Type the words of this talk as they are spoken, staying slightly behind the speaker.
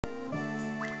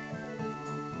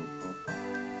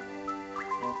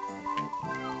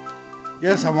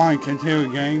Yes, I want to continue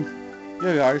the game.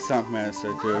 Yeah, guys,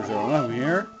 Stuntmaster 211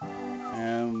 here.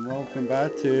 And welcome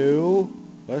back to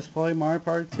Let's Play Mario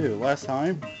Party 2. Last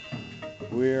time,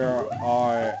 we're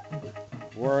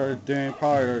doing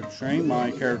part of the train. My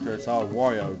character is all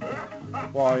Wario.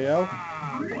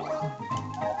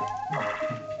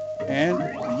 And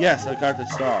yes, I got the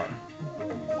star.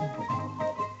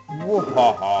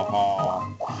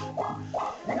 Whoa-ha-ha-ha.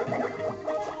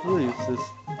 Please,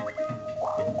 just...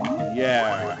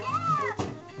 Yeah.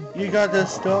 You got the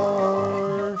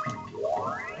star.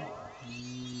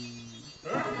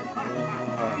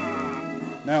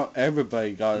 Now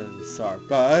everybody got the star,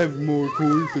 but I have more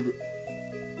coins.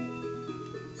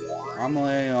 I'm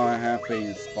laying on a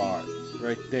half-eaten spot.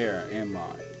 Right there, am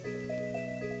I?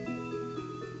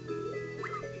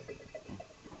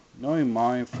 Knowing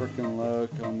my freaking look,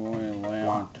 I'm going to lay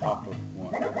on top of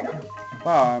one.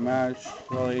 Wow, I'm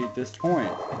actually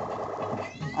disappointed.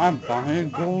 I'm buying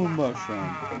golden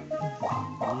mushroom.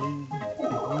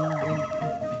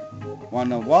 Wanna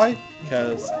know why?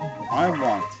 Because I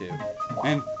want to.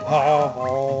 And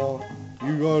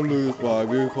you gotta lose by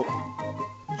vehicle.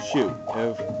 Shoot,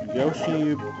 if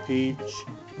Yoshi, Peach,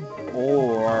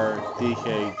 or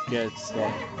DK gets the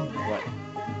what?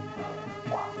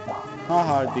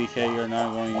 Haha, DK, you're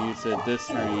not going to use it this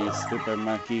turn, you stupid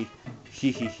monkey.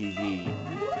 Hehehehe.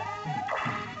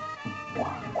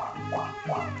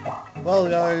 Well,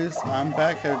 guys, I'm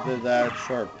back after that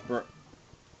short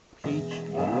Peach,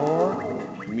 you're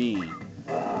mean.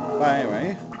 But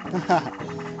anyway,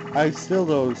 I still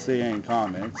don't see any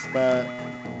comments, but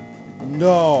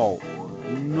no.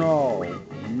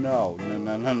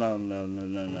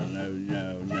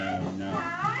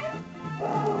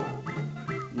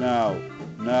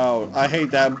 No, I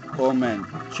hate that woman.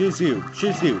 Choose you.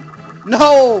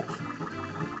 No!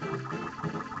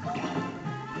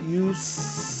 You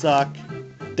suck.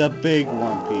 The big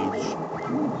one, Peach.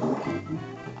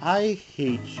 I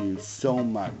hate you so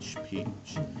much,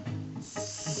 Peach.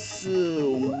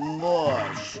 So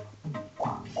much.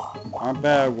 I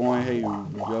bet I won't hate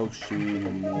Yoshi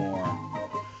anymore.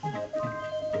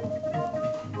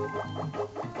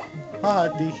 Haha,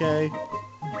 DK.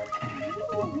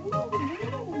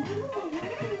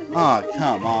 Ah,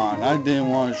 come on. I didn't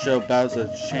want to show Bowser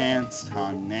a chance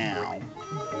time now.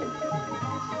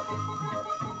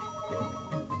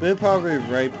 But probably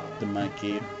raped the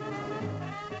monkey.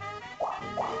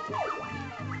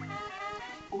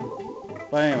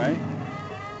 But anyway.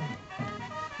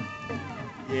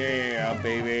 Yeah,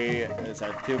 baby. It's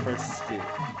a 2 vs 2.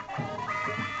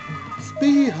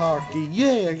 Speed hockey.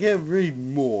 Yeah, I can read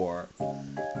more.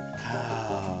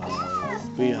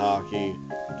 Speed hockey.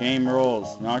 Game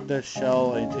rules. Knock the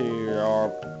shell into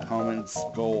your opponent's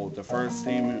goal. The first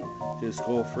team to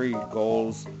score 3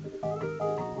 goals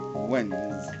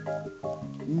wins.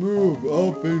 Move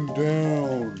up and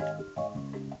down.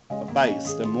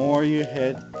 Advice. The more you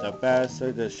hit, the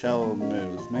faster the shell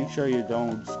moves. Make sure you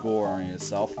don't score on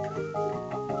yourself.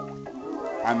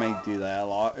 I may do that a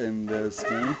lot in this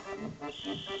game.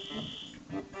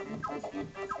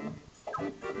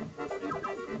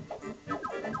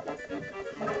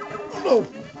 Oh.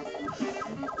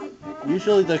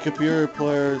 Usually the computer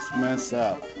players mess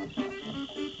up.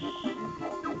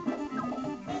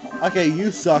 Okay,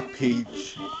 you suck,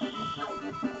 Peach.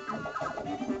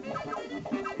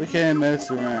 We can't mess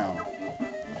around.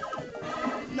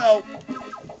 No.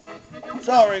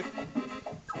 Sorry.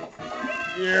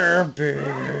 Yeah,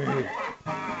 baby.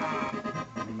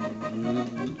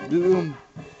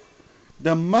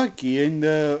 The monkey and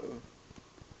the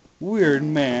weird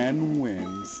man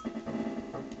wins.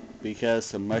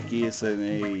 Because the monkey is an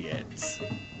idiot.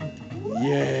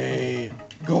 Yay!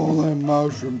 Golden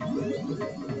mushroom.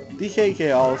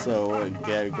 DKK also would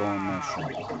get a golden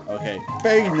mushroom. Okay,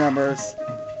 big numbers.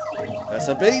 That's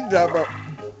a big number.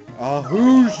 A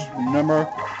huge number.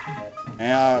 And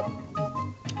a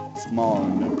small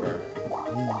number.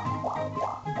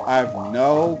 I have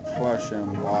no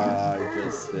question what I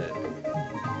just did.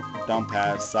 Don't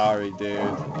pass. Sorry, dude.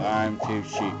 I'm too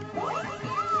cheap.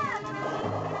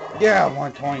 Yeah, I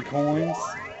want 20 coins.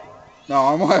 No,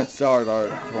 I want to start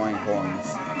at 20 coins.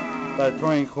 But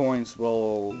 20 coins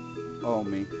will owe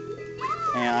me.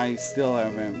 And I still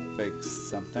haven't fixed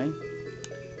something.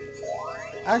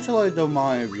 Actually, I don't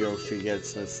mind if Yoshi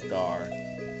gets a star.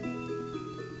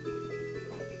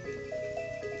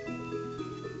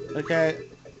 Okay,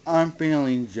 I'm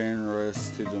feeling generous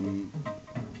to the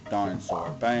dinosaur.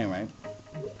 But anyway.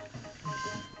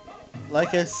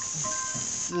 Like I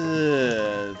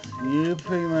said, you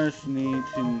pretty much need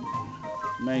to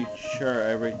make sure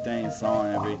everything's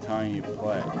on every time you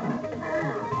play.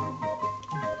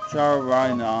 Sure,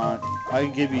 why not? I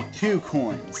can give you 2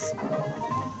 coins.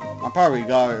 I probably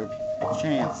got a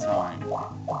chance time.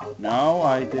 No,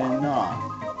 I did not.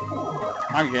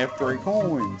 I get 3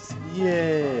 coins.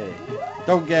 Yay!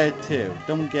 Don't get 2.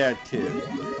 Don't get 2.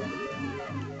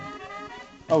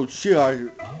 Oh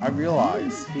shoot, I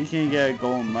realized he can get a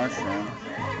golden mushroom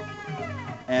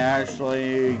and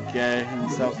actually get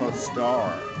himself a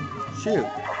star. Shoot.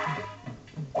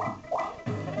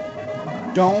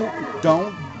 Don't.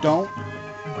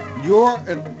 You're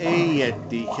an idiot,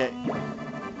 DK.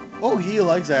 Oh, he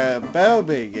likes a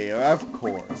baby game, of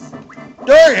course.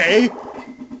 Dirty!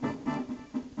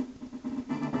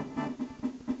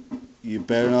 You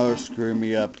better not screw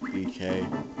me up, DK.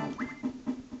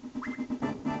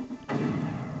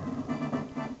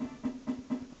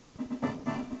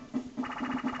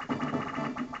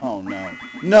 Oh no.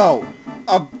 No!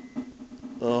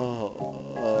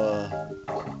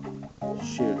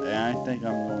 Shoot, and I think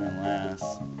I'm going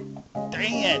last.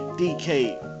 Dang it,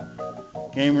 DK!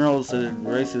 Game rules that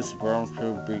races rounds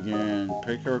could begin.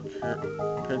 Pick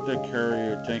the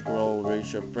carrier, take a roll,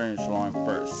 reach the finish line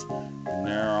first. And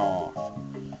they're off.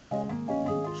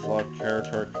 Select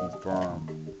character confirm.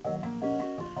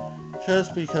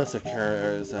 Just because the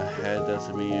character is ahead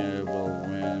doesn't mean it will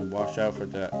win. Watch out for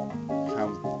that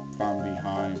come from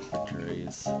behind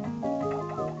victories.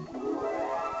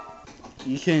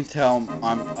 You can tell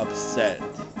I'm upset.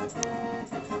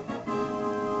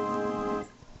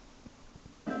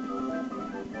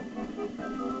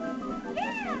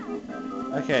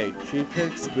 Okay, she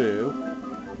picks Boo.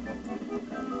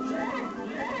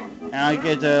 And I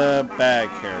get the bad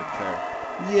character.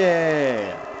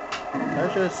 Yeah!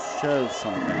 That just shows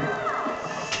something.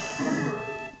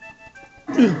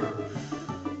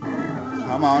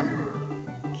 Come on.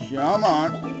 Come on.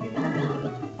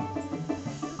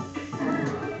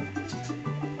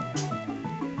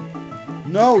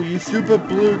 No, you stupid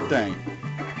blue thing.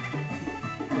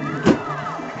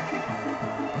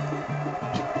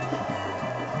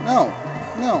 No.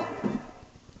 No.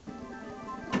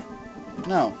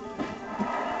 No.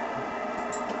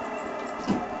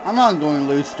 I'm not going to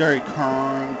lose 30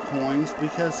 current coins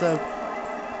because of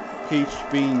Peach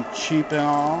being cheap and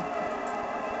all.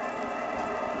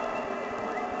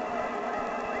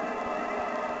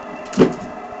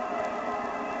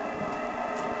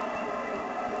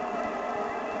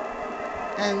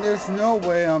 And there's no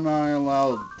way I'm not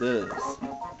allowed this.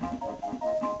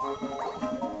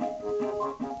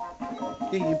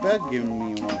 Yeah, you better give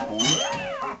me 1 coin.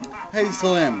 Hey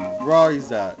Slim,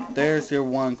 rise up. There's your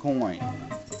 1 coin.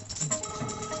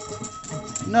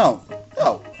 No,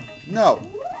 no, no.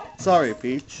 Sorry,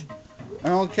 Peach. I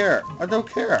don't care. I don't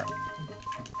care.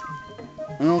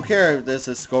 I don't care if this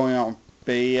is going on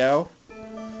video.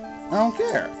 I don't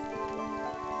care.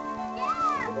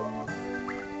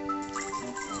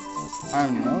 I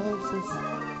know this is...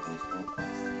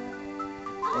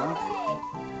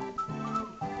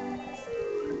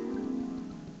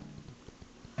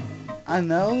 I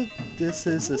know this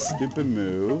is a stupid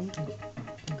move,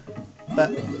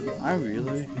 but I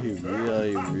really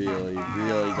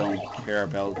don't care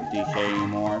about DK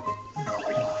anymore.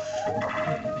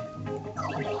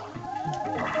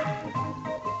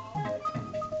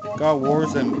 God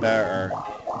Wars and better.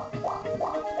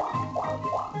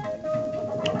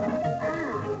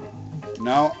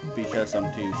 No, because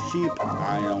I'm too cheap,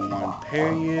 I don't want to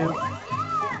pay you.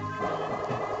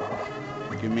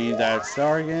 Give me that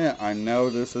star again. I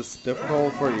know this is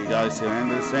difficult for you guys to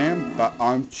understand, but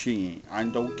I'm cheating. I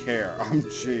don't care. I'm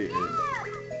cheating.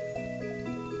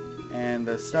 And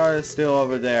the star is still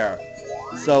over there.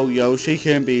 So Yoshi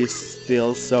can be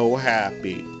still so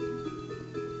happy.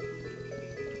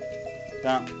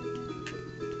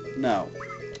 No.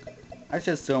 I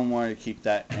just don't want to keep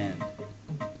that in.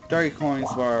 30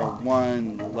 coins for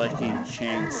 1 lucky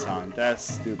chance time. That's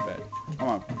stupid. Come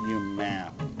on, you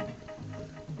map.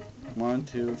 1,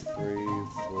 2, 3,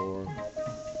 4, 5,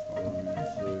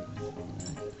 6, 7.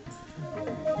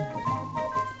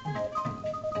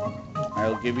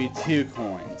 I'll give you 2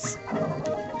 coins.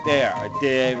 There, I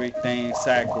did everything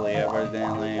exactly other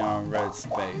than laying on red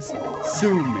space.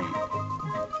 Sue me.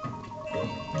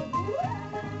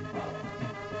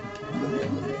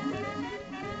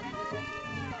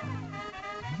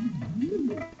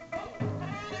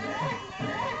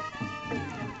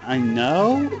 I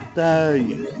know that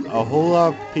a whole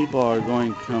lot of people are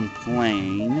going to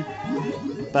complain,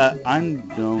 but I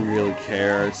don't really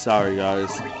care. Sorry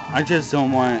guys. I just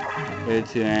don't want it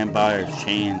to end by a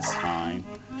chance time.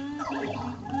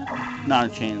 Not a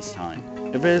chance time.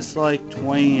 If it's like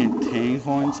 20 and 10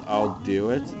 coins, I'll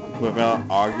do it without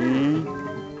arguing.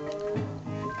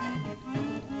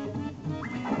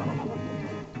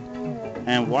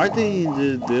 And why did you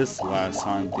do this last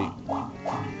time?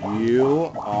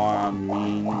 You are a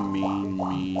mean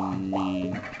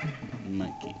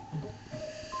monkey.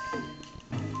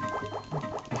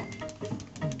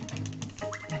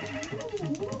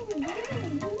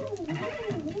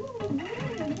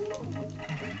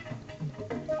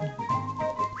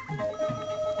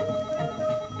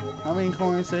 How many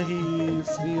coins did he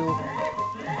steal?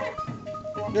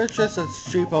 You're just a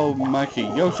cheap old monkey.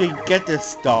 Yoshi, get the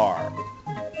star.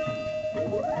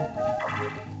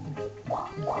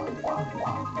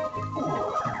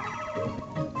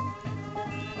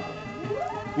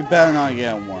 You better not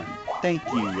get one. Thank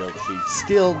you, Yoshi.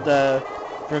 Steal the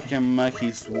frickin'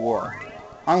 monkey's work.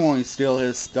 I'm going to steal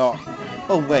his star.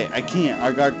 Oh wait, I can't.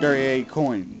 I got 38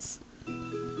 coins.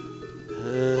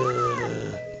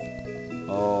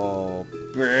 Oh,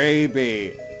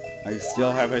 baby. I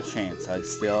still have a chance. I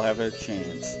still have a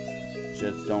chance.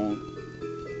 Just don't...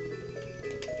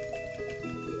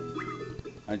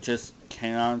 I just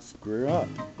cannot screw up.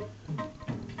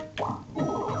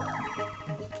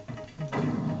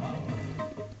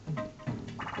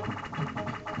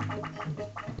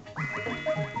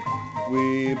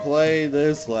 We played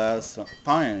this last...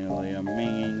 Finally, a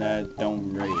meaning that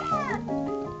don't read.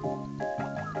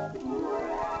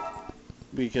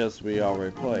 Because we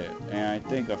already played it, and I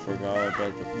think I forgot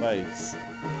about the fights.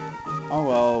 Oh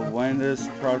well, when this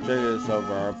project is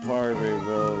over, I'll probably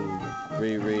will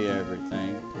reread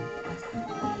everything.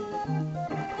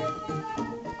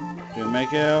 To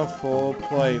make it a full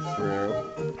playthrough,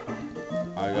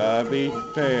 I gotta be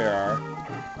fair.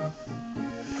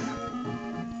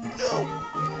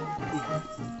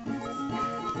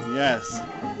 Yes.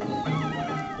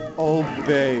 Oh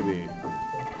baby.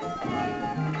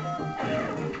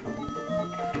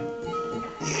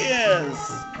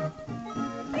 Yes!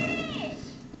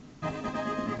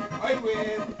 I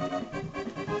win!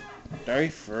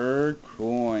 34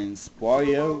 coins.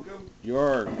 Wario,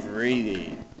 you're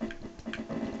greedy.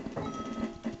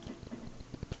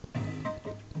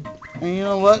 And you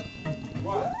know what?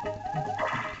 What?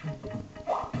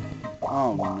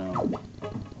 Oh no.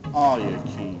 Oh, you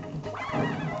king.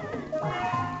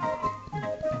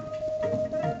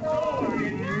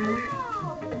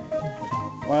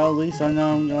 Well, at least I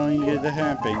know I'm going to get the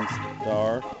Happy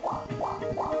Star.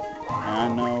 And I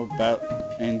know about...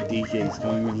 And DJ's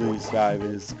going to lose 5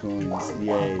 of his coins.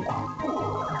 Yay.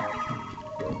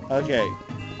 Okay.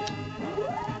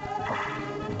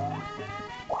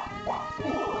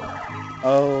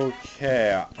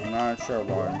 Okay. I'm not sure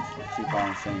why I keep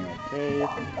on saying okay.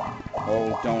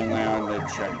 Oh, don't land the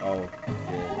check. Oh,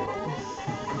 yeah.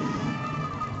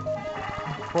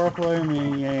 4-player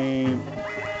mini-game.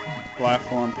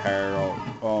 Platform peril.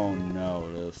 Oh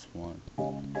no, this one.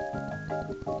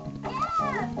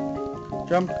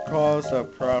 Jump across the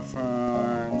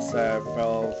platforms that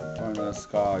fell from the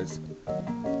skies.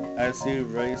 As you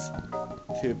race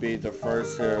to be the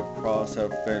first to cross the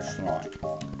finish line.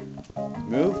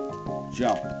 Move,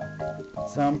 jump.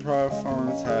 Some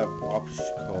platforms have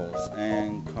obstacles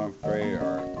and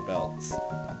conveyor belts.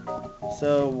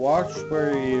 So watch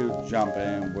where you jump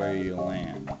and where you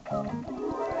land.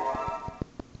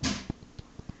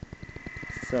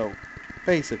 So,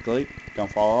 basically, don't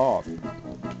fall off. And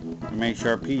make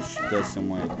sure Peach doesn't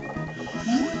win.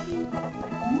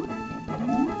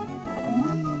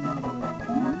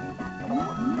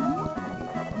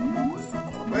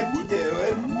 What you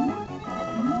doing?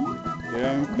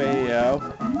 Doing video.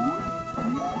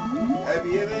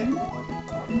 Heavy in it?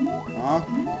 Huh?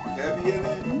 Heavy in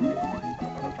it?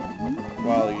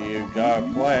 Well, you gotta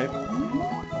play.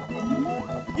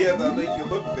 Yeah, that'll make you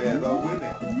look bad. I'll win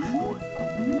it.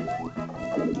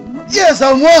 Yes,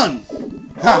 I won!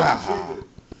 Ha ha ha!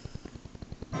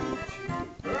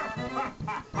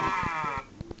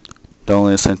 Don't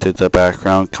listen to the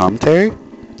background commentary.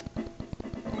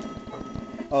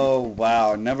 Oh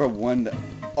wow, never won the...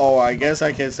 Oh, I guess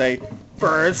I can say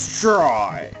first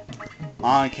try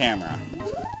on camera.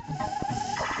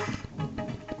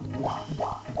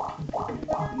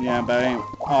 Yeah, but I ain't...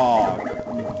 Oh,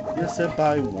 just it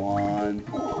by 1.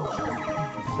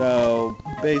 So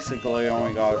basically, I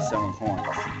only got 7 coins.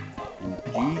 And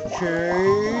DJ...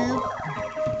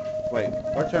 Wait,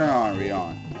 what turn are we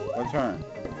on? What turn?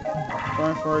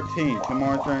 Turn 14. 2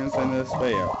 more turns in this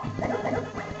video.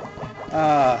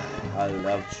 I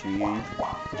love cheating.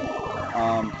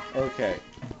 Okay.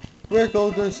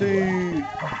 Wiggle the seat!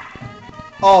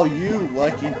 Oh, you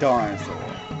lucky dinosaur.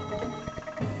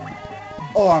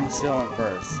 Oh, I'm still in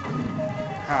first.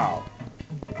 How?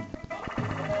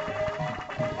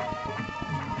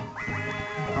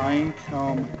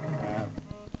 Pinecone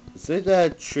Is it a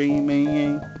tree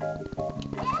meaning?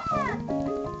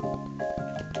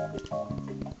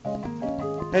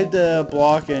 Hit the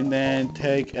block and then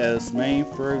take as many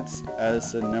fruits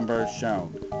as the number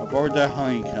shown. Avoid the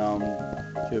honeycomb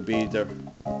to be the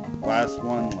last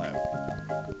one left.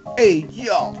 Hey,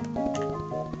 yo!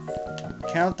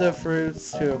 Count the fruits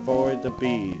to avoid the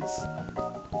bees.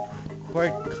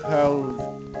 Quick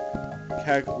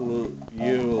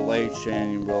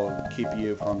calculation will keep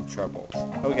you from trouble.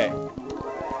 Okay.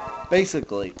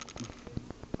 Basically,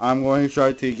 I'm going to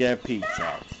try to get peach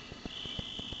off.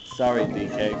 Sorry,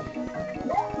 DK.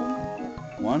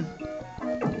 1,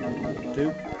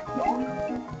 2.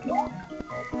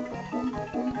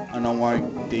 I don't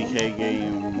want DK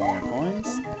getting more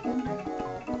coins.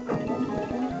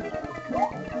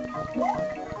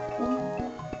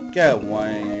 Get one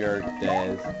and you're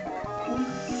dead.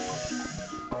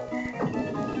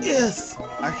 Yes!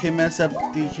 I can mess up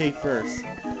DK first.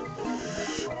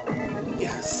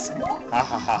 Yes! Ha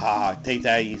ha ha ha. Take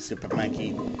that, you super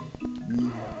monkey.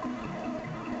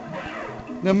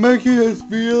 The monkey has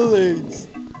feelings!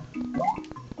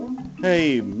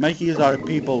 Hey, monkeys are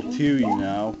people too, you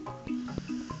know.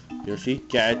 Yoshi,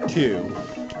 get 2.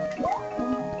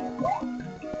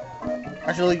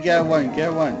 Actually, get one,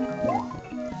 get one.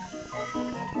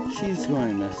 She's going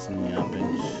to mess me up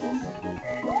and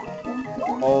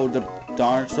oh, the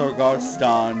dinosaur got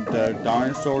stunned. The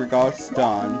dinosaur got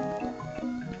stunned.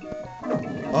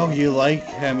 Oh, you like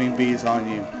having bees on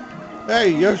you. Hey,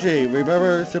 Yoshi,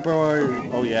 remember Super Mario?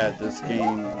 Oh yeah, this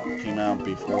game came out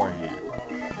beforehand.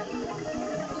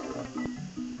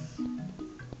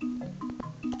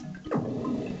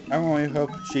 I really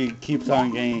hope she keeps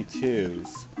on getting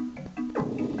 2s.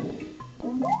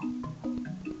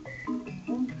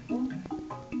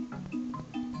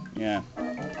 Yeah,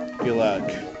 good luck.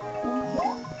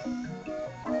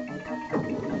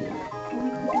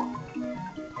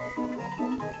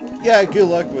 Yeah, good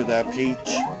luck with that,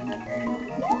 Peach.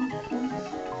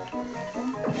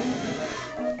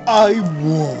 I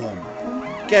won!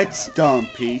 Get stung,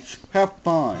 Peach. Have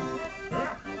fun.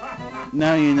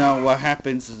 Now you know what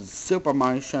happens in Super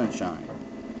Mario Sunshine.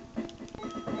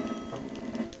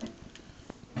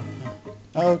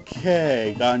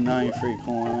 Okay, got 9 free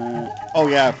coins. Oh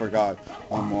yeah, I forgot.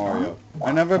 On Wario.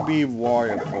 I never beat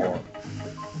Wario before.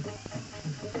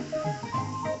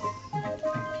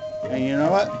 And you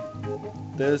know what?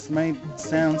 This may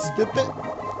sound stupid,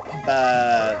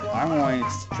 but I'm going to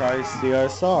try to steal a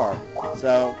star.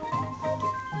 So,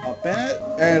 up in it,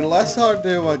 and let's not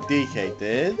do what DK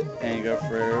did, and go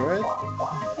through it.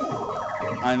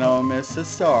 I know I missed a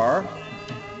star,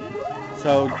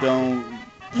 so don't...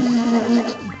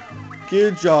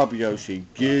 Good job, Yoshi,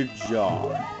 good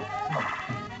job.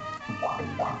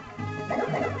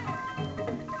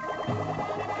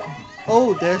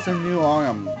 Oh, there's a new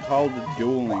item called the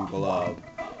Dueling Glove.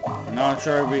 I'm not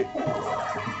sure if we...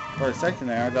 For a second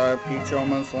there, I thought Peach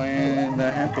almost landed in the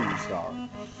Happy Star.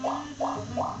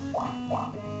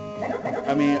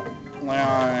 I mean, land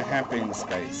on a Happy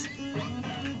Space.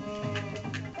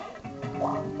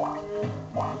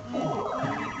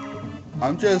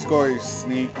 I'm just going to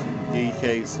sneak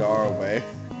DK Star away.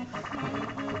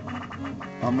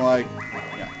 I'm like,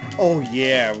 yeah. Oh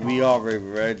yeah, we already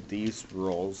read these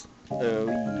rules. Oh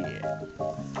yeah.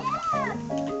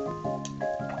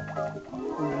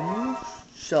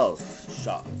 Shell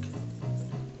Shock.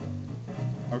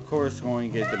 Of course,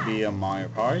 going to get to be a Mario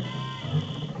Party.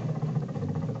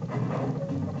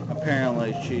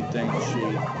 Apparently, she thinks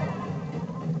she...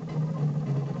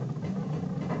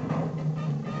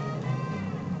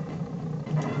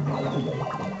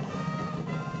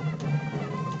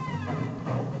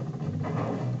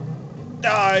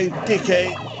 Die, DK!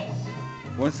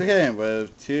 Once again,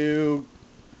 with 2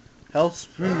 health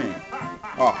swimming.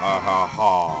 Ha ha ha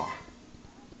ha.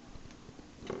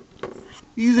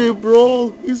 Easy,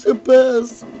 bro. He's the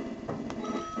best.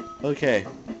 Okay.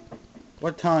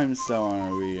 What time zone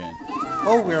are we in?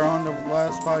 Oh, we're on the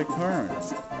last 5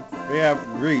 turns. We have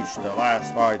reached the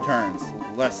last 5 turns.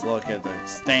 Let's look at the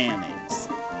standings.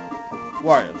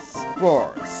 Wario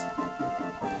scores.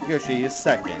 Yoshi is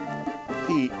second.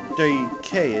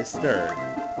 DK is third.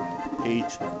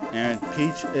 Peach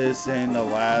is in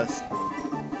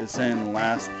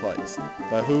last place.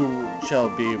 But who shall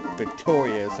be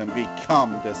victorious and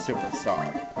become the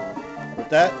superstar? With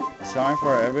that, it's time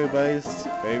for everybody's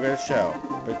favorite show,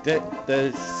 Predict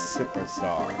the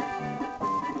Superstar.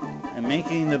 And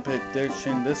making the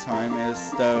prediction this time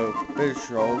is the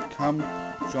official. Come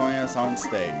join us on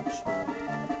stage.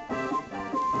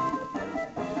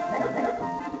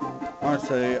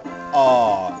 Honestly,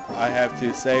 I have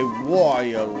to say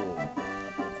Wario.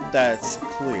 that's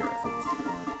clear.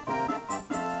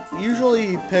 Usually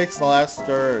he picks the last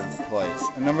third place.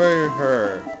 I never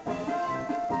heard.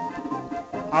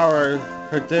 Our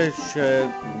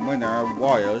prediction winner,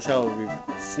 Wario, shall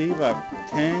receive a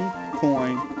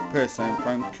 10-coin present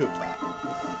from Kuta.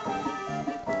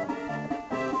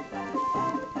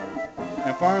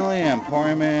 And finally, an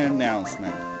important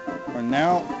announcement. From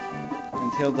now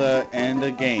until the end of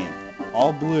the game,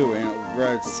 all blue and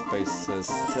red spaces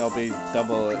shall be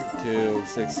doubled to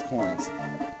 6 coins.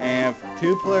 And if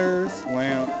 2 players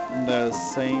land in the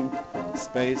same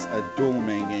space, a dual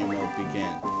main game will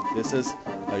begin. This is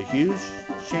a huge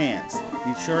chance.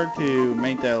 Be sure to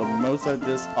make the most of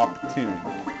this opportunity.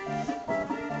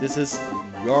 This is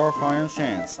your final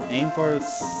chance. Aim for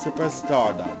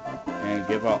superstardom and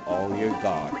give out all your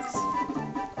gods.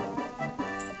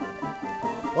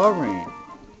 Wolverine.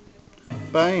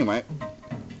 But anyway,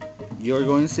 you're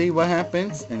going to see what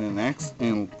happens in the next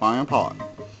and final part.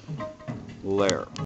 Later.